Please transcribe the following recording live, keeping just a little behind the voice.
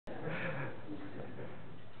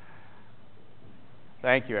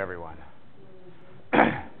Thank you, everyone.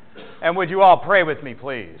 And would you all pray with me,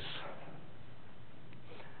 please?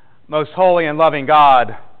 Most holy and loving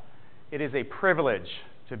God, it is a privilege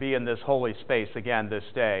to be in this holy space again this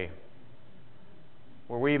day,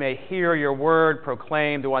 where we may hear your word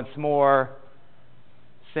proclaimed once more,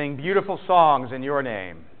 sing beautiful songs in your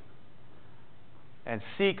name, and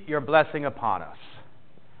seek your blessing upon us.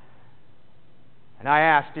 And I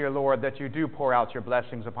ask, dear Lord, that you do pour out your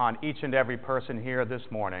blessings upon each and every person here this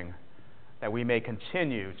morning, that we may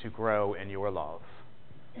continue to grow in your love.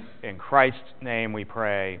 In Christ's name we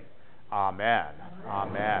pray. Amen.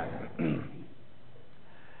 Amen.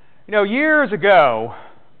 Years ago,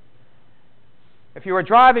 if you were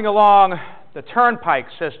driving along the turnpike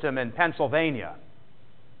system in Pennsylvania,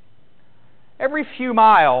 every few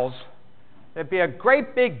miles there'd be a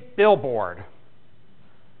great big billboard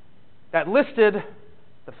that listed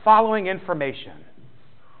the following information: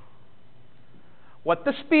 what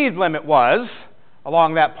the speed limit was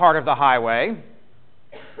along that part of the highway,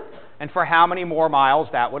 and for how many more miles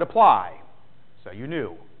that would apply, so you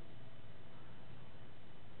knew.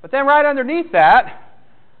 But then right underneath that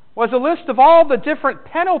was a list of all the different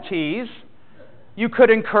penalties you could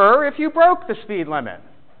incur if you broke the speed limit.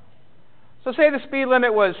 So say the speed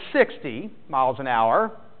limit was 60 miles an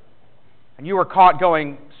hour, and you were caught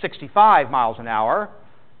going 65 miles an hour,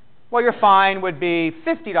 well, your fine would be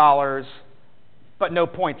 $50, but no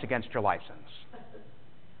points against your license.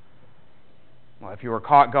 Well, if you were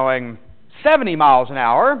caught going 70 miles an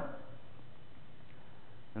hour,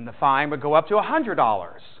 then the fine would go up to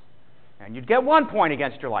 $100, and you'd get 1 point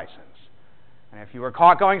against your license. And if you were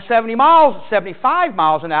caught going 75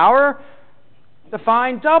 miles an hour, the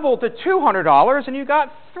fine doubled to $200, and you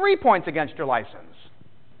got 3 points against your license.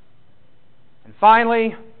 And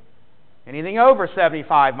finally, anything over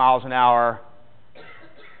 75 miles an hour,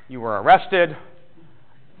 you were arrested,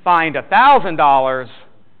 fined $1,000,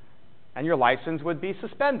 and your license would be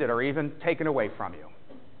suspended or even taken away from you.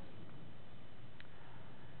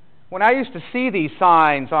 When I used to see these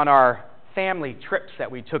signs on our family trips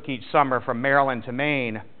that we took each summer from Maryland to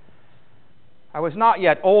Maine, I was not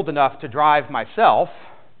yet old enough to drive myself,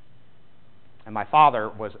 and my father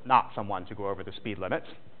was not someone to go over the speed limits.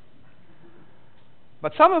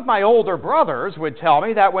 But some of my older brothers would tell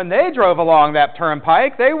me that when they drove along that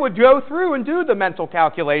turnpike, they would go through and do the mental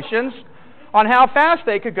calculations on how fast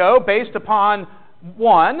they could go based upon,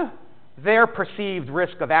 one, their perceived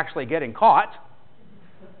risk of actually getting caught,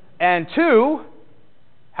 and two,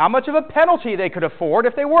 how much of a penalty they could afford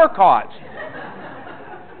if they were caught.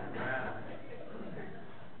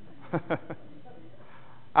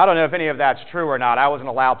 I don't know if any of that's true or not. I wasn't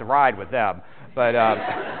allowed to ride with them. But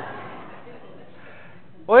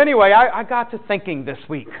well, anyway, I got to thinking this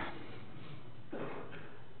week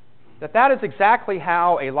that is exactly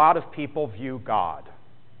how a lot of people view God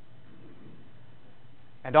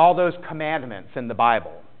and all those commandments in the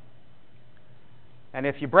Bible. And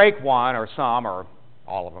if you break one or some or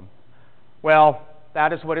all of them, well,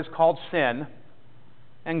 that is what is called sin,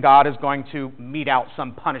 and God is going to mete out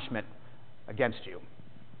some punishment against you.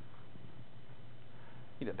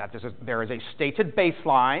 There is a stated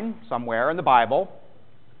baseline somewhere in the Bible,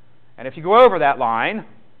 and if you go over that line,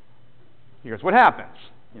 here's what happens.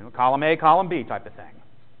 Column A, column B type of thing.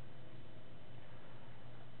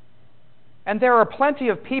 And there are plenty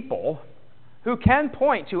of people who can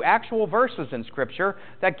point to actual verses in Scripture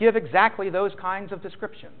that give exactly those kinds of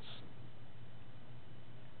descriptions.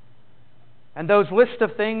 And those lists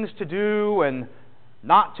of things to do and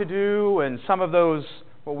not to do, and some of those,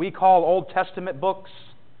 what we call Old Testament books,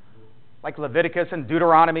 like Leviticus and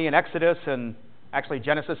Deuteronomy and Exodus, and actually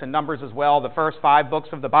Genesis and Numbers as well, the first 5 books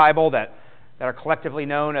of the Bible that are collectively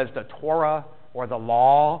known as the Torah or the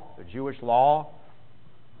law, the Jewish law.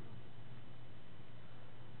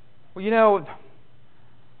 Well,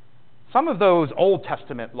 some of those Old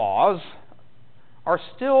Testament laws are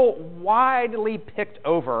still widely picked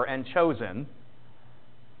over and chosen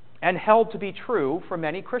and held to be true for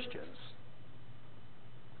many Christians.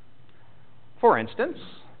 For instance,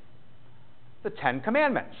 the 10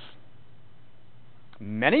 Commandments.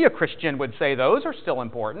 Many a Christian would say those are still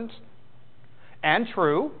important and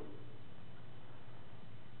true,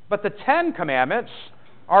 but the 10 Commandments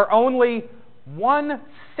are only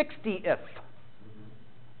 1/60th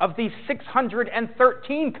of the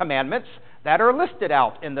 613 commandments that are listed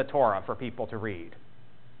out in the Torah for people to read.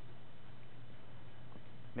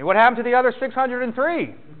 I mean, what happened to the other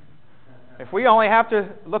 603 if we only have to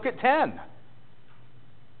look at 10?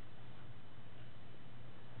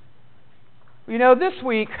 This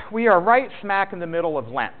week we are right smack in the middle of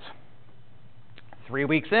Lent. 3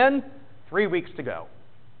 weeks in, 3 weeks to go.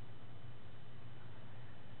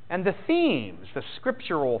 And the themes, the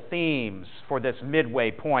scriptural themes for this midway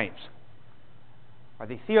point, are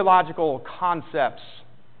the theological concepts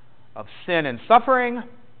of sin and suffering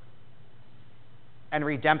and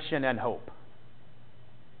redemption and hope.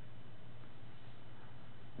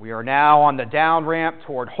 We are now on the down ramp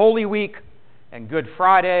toward Holy Week and Good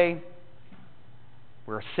Friday,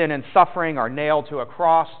 where sin and suffering are nailed to a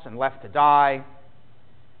cross and left to die.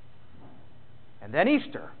 And then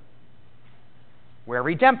Easter, where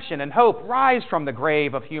redemption and hope rise from the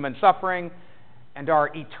grave of human suffering and are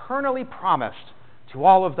eternally promised to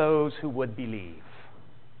all of those who would believe.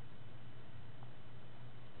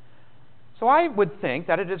 So I would think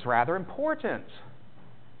that it is rather important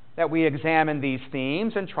that we examine these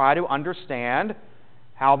themes and try to understand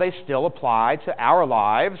how they still apply to our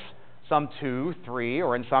lives some 2, 3,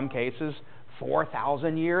 or in some cases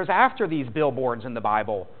 4,000 years after these billboards in the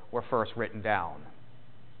Bible were first written down.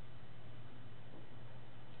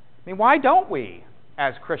 I mean, why don't we,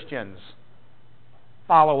 as Christians,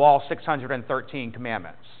 follow all 613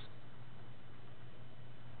 commandments?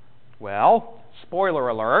 Well, spoiler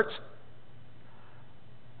alert,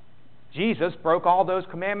 Jesus broke all those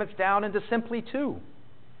commandments down into simply 2.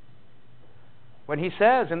 When he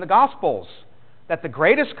says in the Gospels that the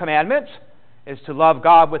greatest commandment is to love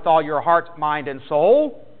God with all your heart, mind, and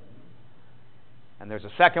soul, and there's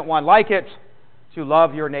a second one like it, to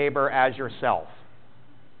love your neighbor as yourself.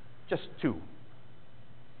 Just 2.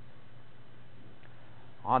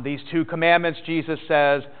 On these 2 commandments, Jesus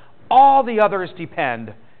says, all the others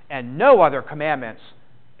depend, and no other commandments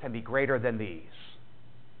can be greater than these.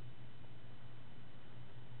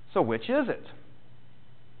 So which is it?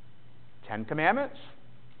 10 commandments?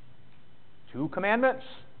 2 commandments?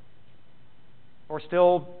 Or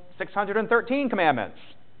still 613 commandments?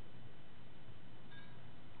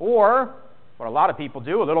 Or, what a lot of people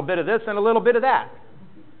do, a little bit of this and a little bit of that.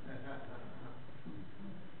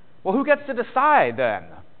 Well, who gets to decide then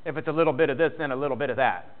if it's a little bit of this and a little bit of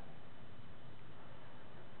that?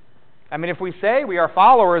 I mean, if we say we are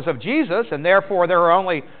followers of Jesus and therefore there are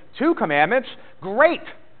only 2 commandments, great!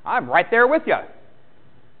 I'm right there with you.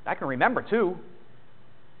 I can remember 2.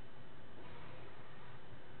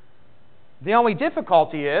 The only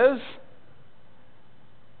difficulty is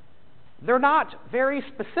they're not very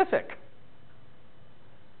specific.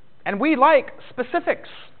 And we like specifics.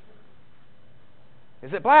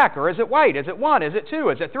 Is it black or is it white? Is it 1? Is it 2?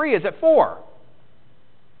 Is it 3? Is it 4?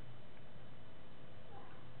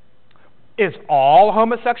 Is all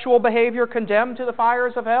homosexual behavior condemned to the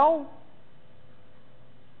fires of hell?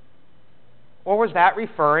 Or was that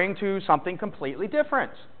referring to something completely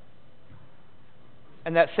different?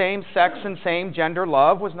 And that same-sex and same-gender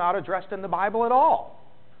love was not addressed in the Bible at all.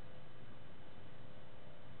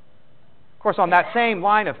 Of course, on that same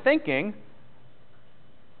line of thinking,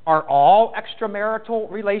 are all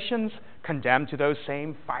extramarital relations condemned to those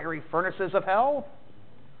same fiery furnaces of hell?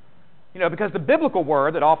 You know, because the biblical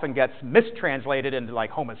word that often gets mistranslated into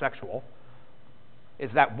like homosexual is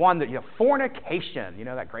that one that, fornication. You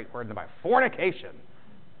know that great word in the Bible, fornication.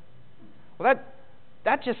 Well,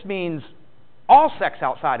 that just means all sex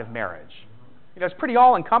outside of marriage. It's pretty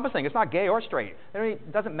all-encompassing. It's not gay or straight.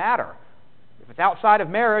 It doesn't matter. If it's outside of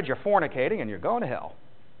marriage, you're fornicating and you're going to hell.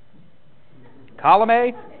 Column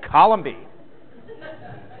A, column B.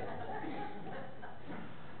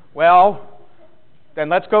 Well, then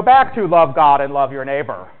let's go back to love God and love your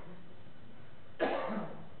neighbor.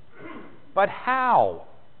 But how?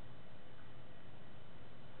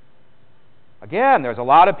 Again, there's a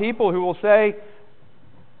lot of people who will say,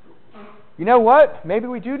 you know what? Maybe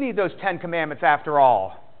we do need those 10 commandments after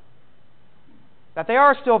all. That they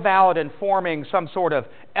are still valid in forming some sort of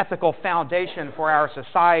ethical foundation for our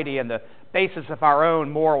society and the basis of our own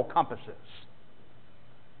moral compasses.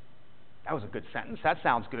 That was a good sentence. That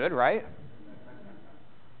sounds good, right?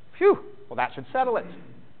 Phew. Well, that should settle it.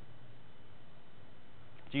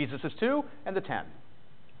 Jesus is 2 and the 10.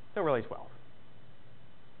 So really 12.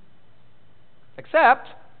 Except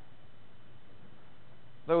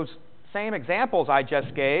those same examples I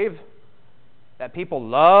just gave that people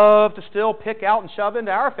love to still pick out and shove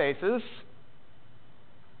into our faces,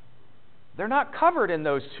 they're not covered in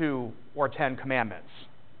those 2 or 10 commandments.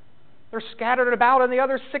 They're scattered about in the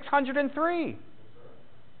other 603.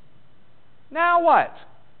 Now what?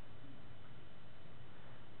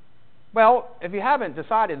 Well, if you haven't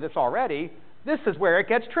decided this already, this is where it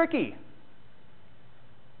gets tricky.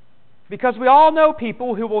 Because we all know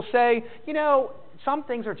people who will say, some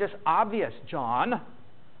things are just obvious, John.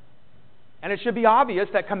 And it should be obvious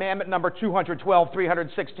that commandment number 212,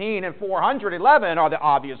 316, and 411 are the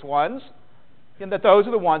obvious ones, and that those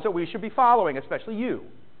are the ones that we should be following, especially you.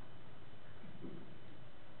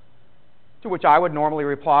 To which I would normally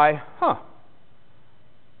reply,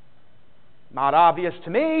 not obvious to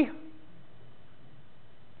me.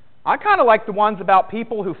 I kind of like the ones about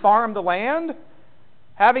people who farm the land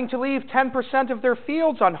having to leave 10% of their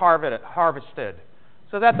fields unharvested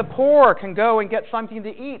so that the poor can go and get something to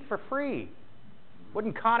eat for free.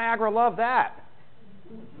 Wouldn't ConAgra love that?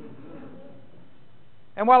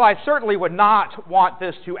 And while I certainly would not want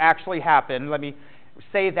this to actually happen, let me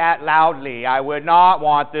say that loudly, I would not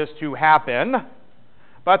want this to happen,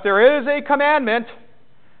 but there is a commandment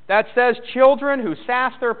that says children who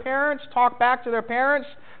sass their parents, talk back to their parents,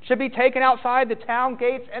 should be taken outside the town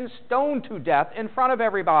gates and stoned to death in front of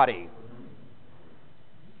everybody.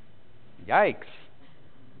 Yikes.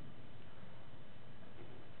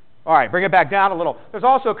 All right, bring it back down a little. There's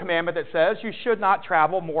also a commandment that says you should not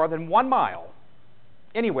travel more than 1 mile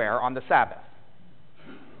anywhere on the Sabbath.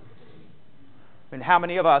 And how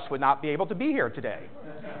many of us would not be able to be here today?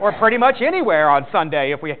 Or pretty much anywhere on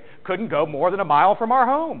Sunday if we couldn't go more than 1 mile from our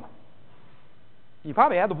home? You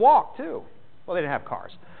probably had to walk, too. Well, they didn't have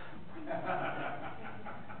cars.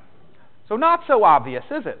 So not so obvious,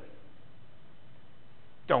 is it?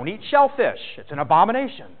 Don't eat shellfish. It's an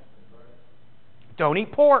abomination. Don't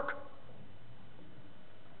eat pork.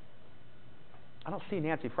 I don't see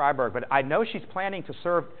Nancy Freiberg, but I know she's planning to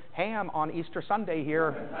serve ham on Easter Sunday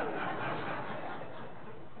here.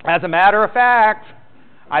 As a matter of fact,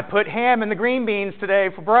 I put ham in the green beans today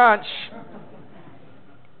for brunch.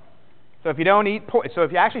 So if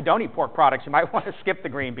you actually don't eat pork products, you might want to skip the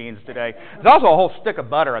green beans today. There's also a whole stick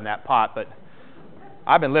of butter in that pot, but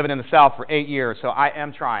I've been living in the South for 8 years, so I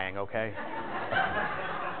am trying, okay?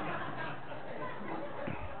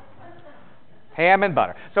 Ham and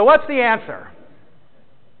butter. So what's the answer?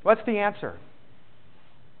 What's the answer?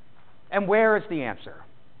 And where is the answer?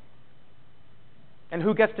 And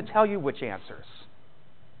who gets to tell you which answers?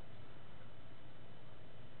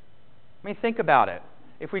 I mean, think about it.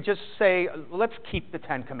 If we just say, let's keep the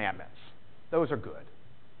 10 Commandments. Those are good.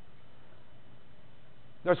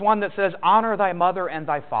 There's one that says, honor thy mother and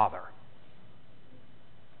thy father.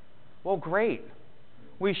 Well, great.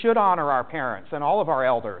 We should honor our parents and all of our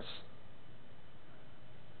elders.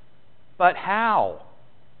 But how?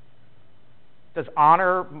 Does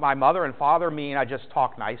honor my mother and father mean I just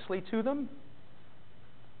talk nicely to them?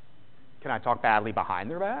 Can I talk badly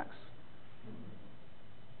behind their backs?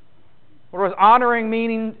 Or does honoring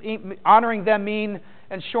them mean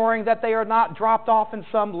ensuring that they are not dropped off in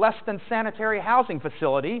some less than sanitary housing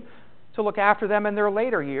facility to look after them in their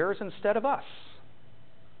later years instead of us?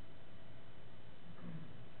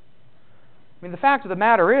 I mean, the fact of the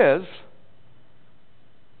matter is,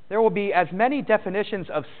 there will be as many definitions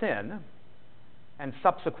of sin and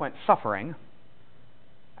subsequent suffering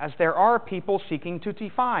as there are people seeking to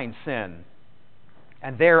define sin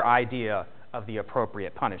and their idea of the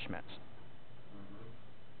appropriate punishment.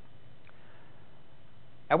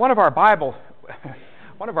 And one of our Bible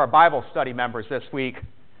study members this week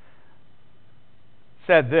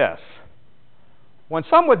said this: when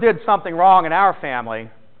someone did something wrong in our family,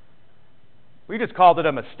 we just called it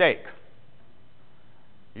a mistake.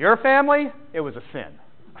 Your family, it was a sin.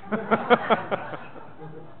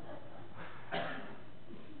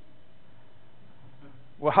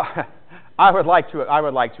 Well, I would like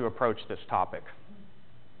to approach this topic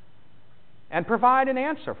and provide an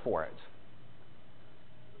answer for it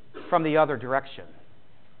from the other direction,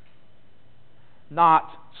 not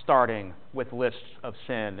starting with lists of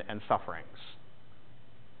sin and sufferings,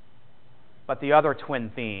 but the other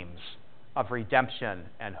twin themes of redemption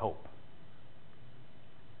and hope.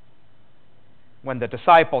 When the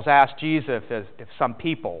disciples asked Jesus if some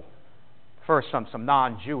people, first some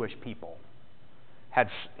non-Jewish people,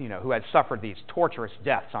 who had suffered these torturous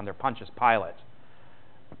deaths under Pontius Pilate,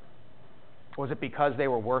 was it because they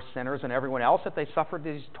were worse sinners than everyone else that they suffered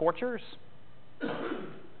these tortures?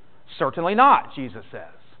 Certainly not, Jesus says.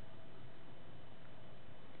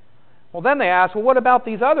 Well, then they asked, well, what about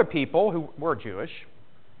these other people who were Jewish,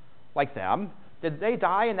 like them? Did they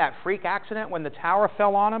die in that freak accident when the tower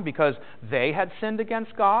fell on them because they had sinned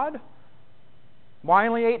against God? Why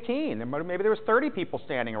only 18? Maybe there was 30 people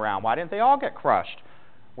standing around. Why didn't they all get crushed?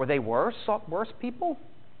 Were they worse people?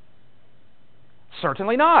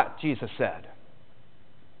 Certainly not, Jesus said.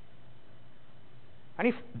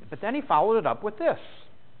 But then he followed it up with this: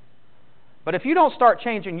 but if you don't start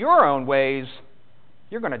changing your own ways,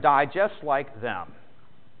 you're going to die just like them.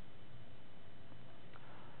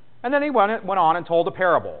 And then he went on and told a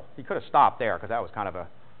parable. He could have stopped there because that was kind of a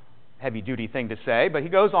heavy-duty thing to say, but he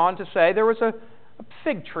goes on to say there was a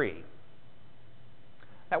fig tree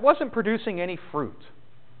that wasn't producing any fruit,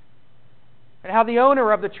 and how the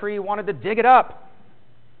owner of the tree wanted to dig it up,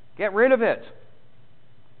 get rid of it.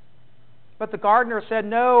 But the gardener said,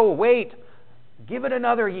 "No, wait, give it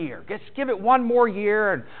another year. Just give it one more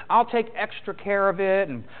year, and I'll take extra care of it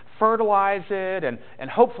and fertilize it, and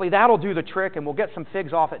hopefully that'll do the trick, and we'll get some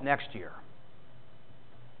figs off it next year."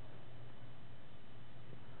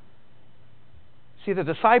 See, the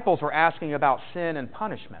disciples were asking about sin and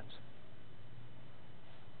punishment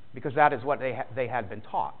because that is what they had been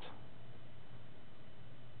taught.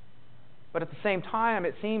 But at the same time,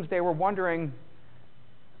 it seems they were wondering,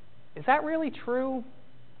 is that really true?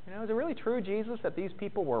 Is it really true, Jesus, that these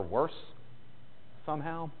people were worse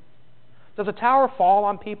somehow? Does a tower fall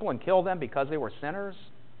on people and kill them because they were sinners?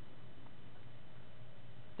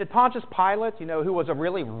 Did Pontius Pilate, who was a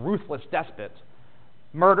really ruthless despot,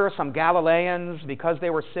 murder some Galileans because they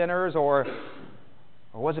were sinners, or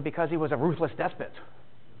was it because he was a ruthless despot?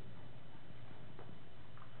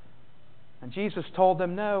 And Jesus told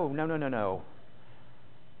them, no.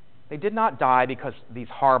 They did not die because these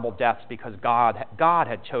horrible deaths because God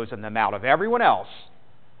had chosen them out of everyone else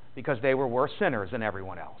because they were worse sinners than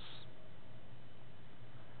everyone else.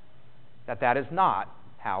 That is not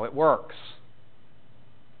how it works.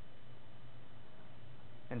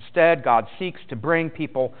 Instead, God seeks to bring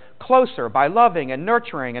people closer by loving and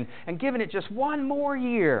nurturing and giving it just one more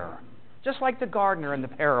year, just like the gardener in the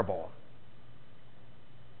parable.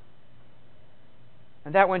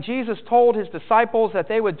 And that when Jesus told his disciples that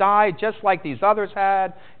they would die just like these others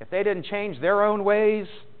had, if they didn't change their own ways,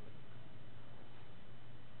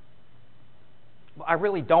 I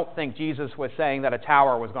really don't think Jesus was saying that a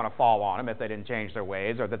tower was going to fall on them if they didn't change their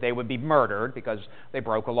ways, or that they would be murdered because they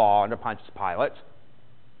broke a law under Pontius Pilate.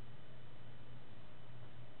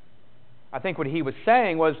 I think what he was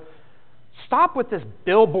saying was, stop with this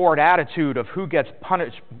billboard attitude of who gets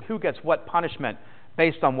what punishment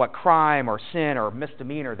based on what crime or sin or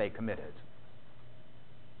misdemeanor they committed.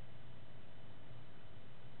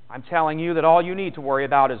 I'm telling you that all you need to worry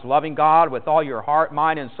about is loving God with all your heart,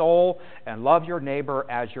 mind, and soul, and love your neighbor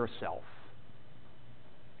as yourself.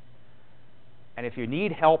 And if you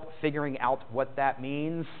need help figuring out what that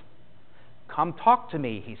means, come talk to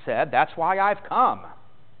me, he said. That's why I've come.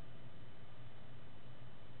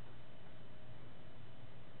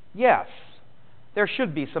 Yes, there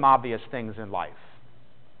should be some obvious things in life.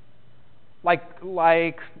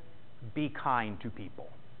 Like be kind to people.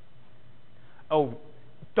 Oh,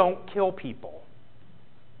 don't kill people.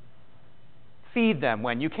 Feed them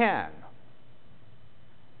when you can.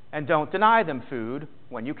 And don't deny them food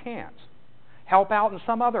when you can't. Help out in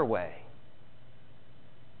some other way.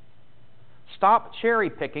 Stop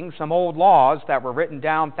cherry-picking some old laws that were written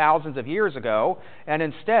down thousands of years ago, and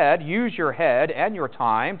instead use your head and your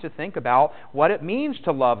time to think about what it means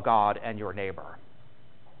to love God and your neighbor.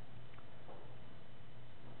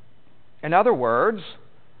 In other words,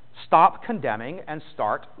 stop condemning and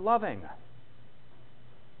start loving,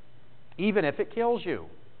 even if it kills you,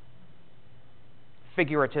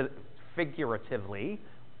 figuratively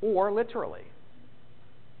or literally.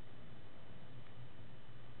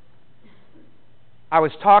 I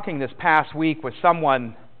was talking this past week with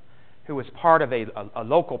someone who was part of a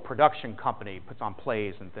local production company, puts on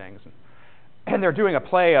plays and things, and they're doing a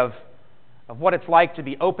play of what it's like to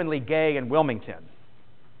be openly gay in Wilmington.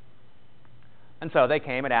 And so they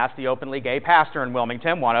came and asked the openly gay pastor in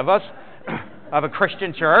Wilmington, one of us, of a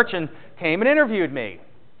Christian church, and came and interviewed me.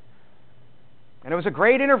 And it was a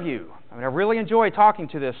great interview. I really enjoyed talking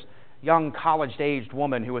to this young college-aged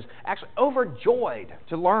woman who was actually overjoyed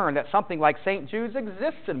to learn that something like St. Jude's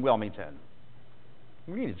exists in Wilmington.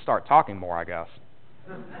 We need to start talking more, I guess.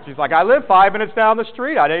 She's like, I live 5 minutes down the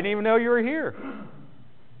street. I didn't even know you were here.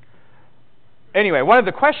 Anyway, one of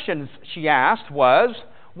the questions she asked was,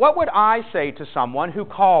 what would I say to someone who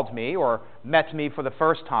called me or met me for the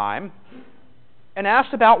first time and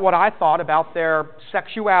asked about what I thought about their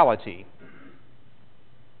sexuality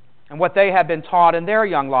and what they had been taught in their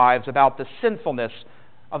young lives about the sinfulness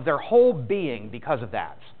of their whole being because of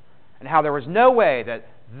that, and how there was no way that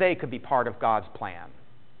they could be part of God's plan?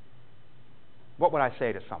 What would I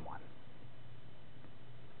say to someone?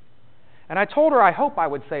 And I told her I hope I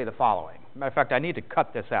would say the following. Matter of fact, I need to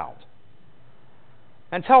cut this out.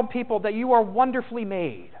 And tell people that you are wonderfully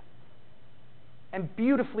made and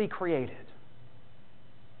beautifully created.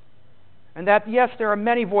 And that, yes, there are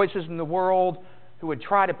many voices in the world who would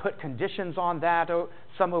try to put conditions on that,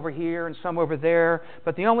 some over here and some over there,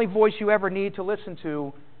 but the only voice you ever need to listen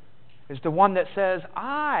to is the one that says,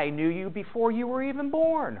 I knew you before you were even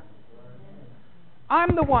born.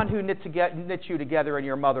 I'm the one who knit you together in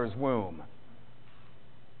your mother's womb.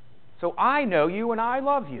 So I know you and I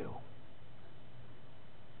love you.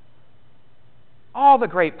 All the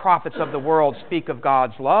great prophets of the world speak of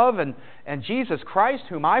God's love, and Jesus Christ,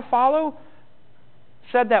 whom I follow,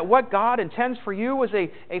 said that what God intends for you is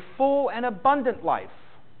a full and abundant life.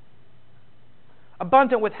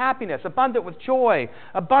 Abundant with happiness, abundant with joy,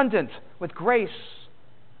 abundant with grace,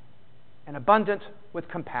 and abundant with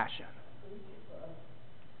compassion.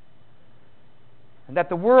 And that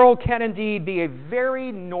the world can indeed be a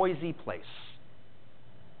very noisy place.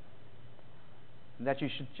 And that you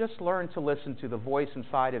should just learn to listen to the voice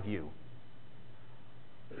inside of you.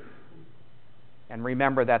 And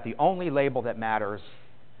remember that the only label that matters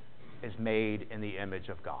is made in the image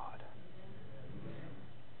of God.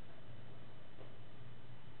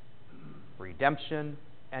 Redemption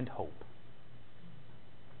and hope.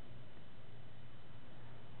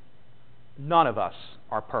 None of us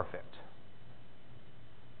are perfect.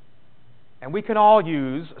 And we can all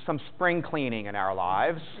use some spring cleaning in our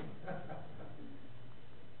lives.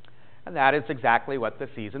 And that is exactly what the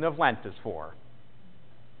season of Lent is for.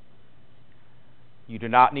 You do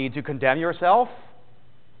not need to condemn yourself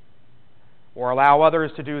or allow others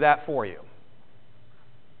to do that for you.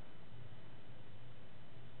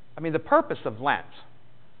 I mean, the purpose of Lent,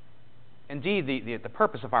 indeed the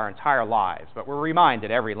purpose of our entire lives, but we're reminded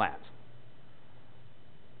every Lent,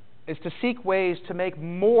 is to seek ways to make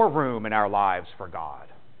more room in our lives for God.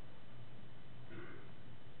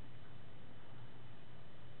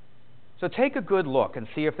 So take a good look and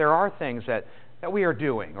see if there are things that we are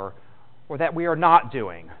doing or that we are not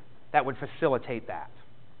doing that would facilitate that.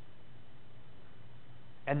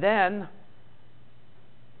 And then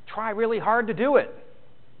try really hard to do it.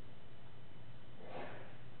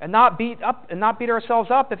 And not beat ourselves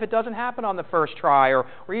up if it doesn't happen on the first try or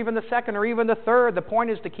even the second or even the third. The point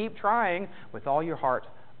is to keep trying with all your heart,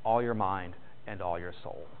 all your mind, and all your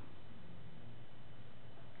soul.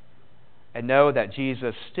 And know that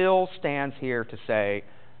Jesus still stands here to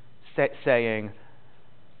saying,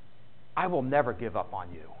 I will never give up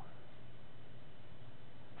on you.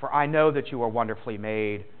 For I know that you are wonderfully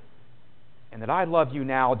made, and that I love you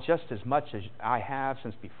now just as much as I have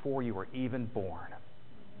since before you were even born.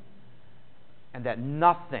 And that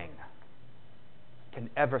nothing can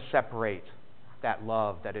ever separate that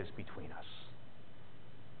love that is between us.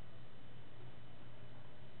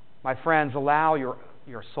 My friends, allow your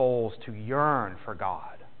souls to yearn for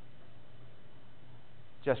God,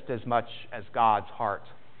 just as much as God's heart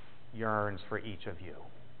yearns for each of you.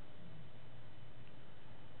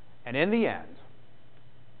 And in the end,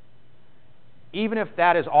 even if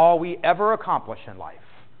that is all we ever accomplish in life,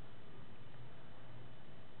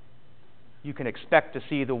 you can expect to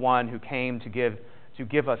see the one who came to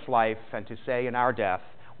give us life and to say in our death,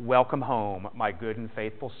 welcome home, my good and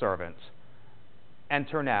faithful servant.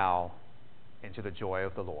 Enter now into the joy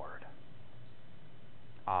of the Lord.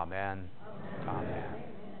 Amen. Amen. Amen.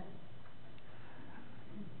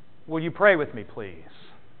 Will you pray with me, please?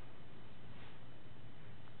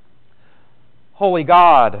 Holy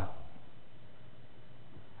God,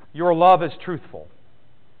 your love is truthful.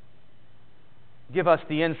 Give us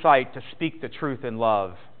the insight to speak the truth in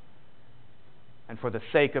love and for the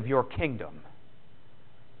sake of your kingdom,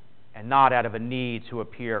 and not out of a need to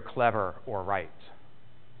appear clever or right.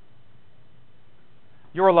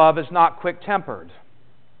 Your love is not quick-tempered.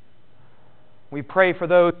 We pray for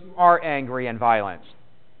those who are angry and violent,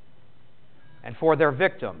 and for their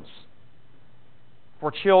victims,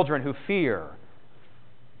 for children who fear,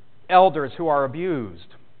 elders who are abused,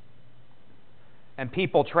 and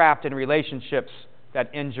people trapped in relationships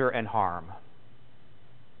that injure and harm.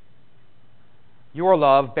 Your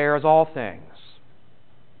love bears all things.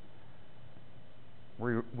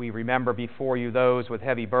 We remember before you those with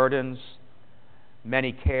heavy burdens,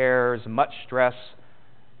 many cares, much stress,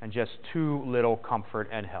 and just too little comfort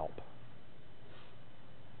and help.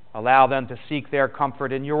 Allow them to seek their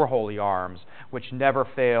comfort in your holy arms, which never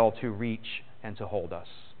fail to reach and to hold us.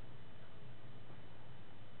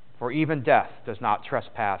 For even death does not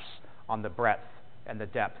trespass on the breadth and the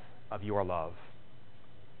depth of your love.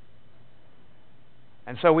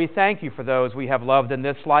 And so we thank you for those we have loved in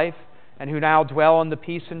this life and who now dwell in the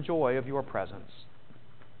peace and joy of your presence.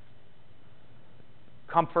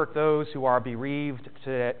 Comfort those who are bereaved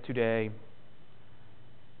today,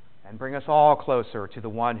 and bring us all closer to the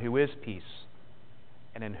one who is peace,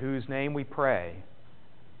 and in whose name we pray,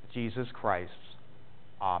 Jesus Christ.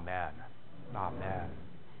 Amen. Amen.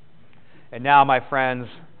 And now, my friends,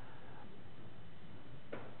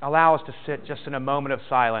 allow us to sit just in a moment of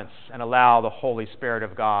silence and allow the Holy Spirit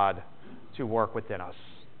of God to work within us.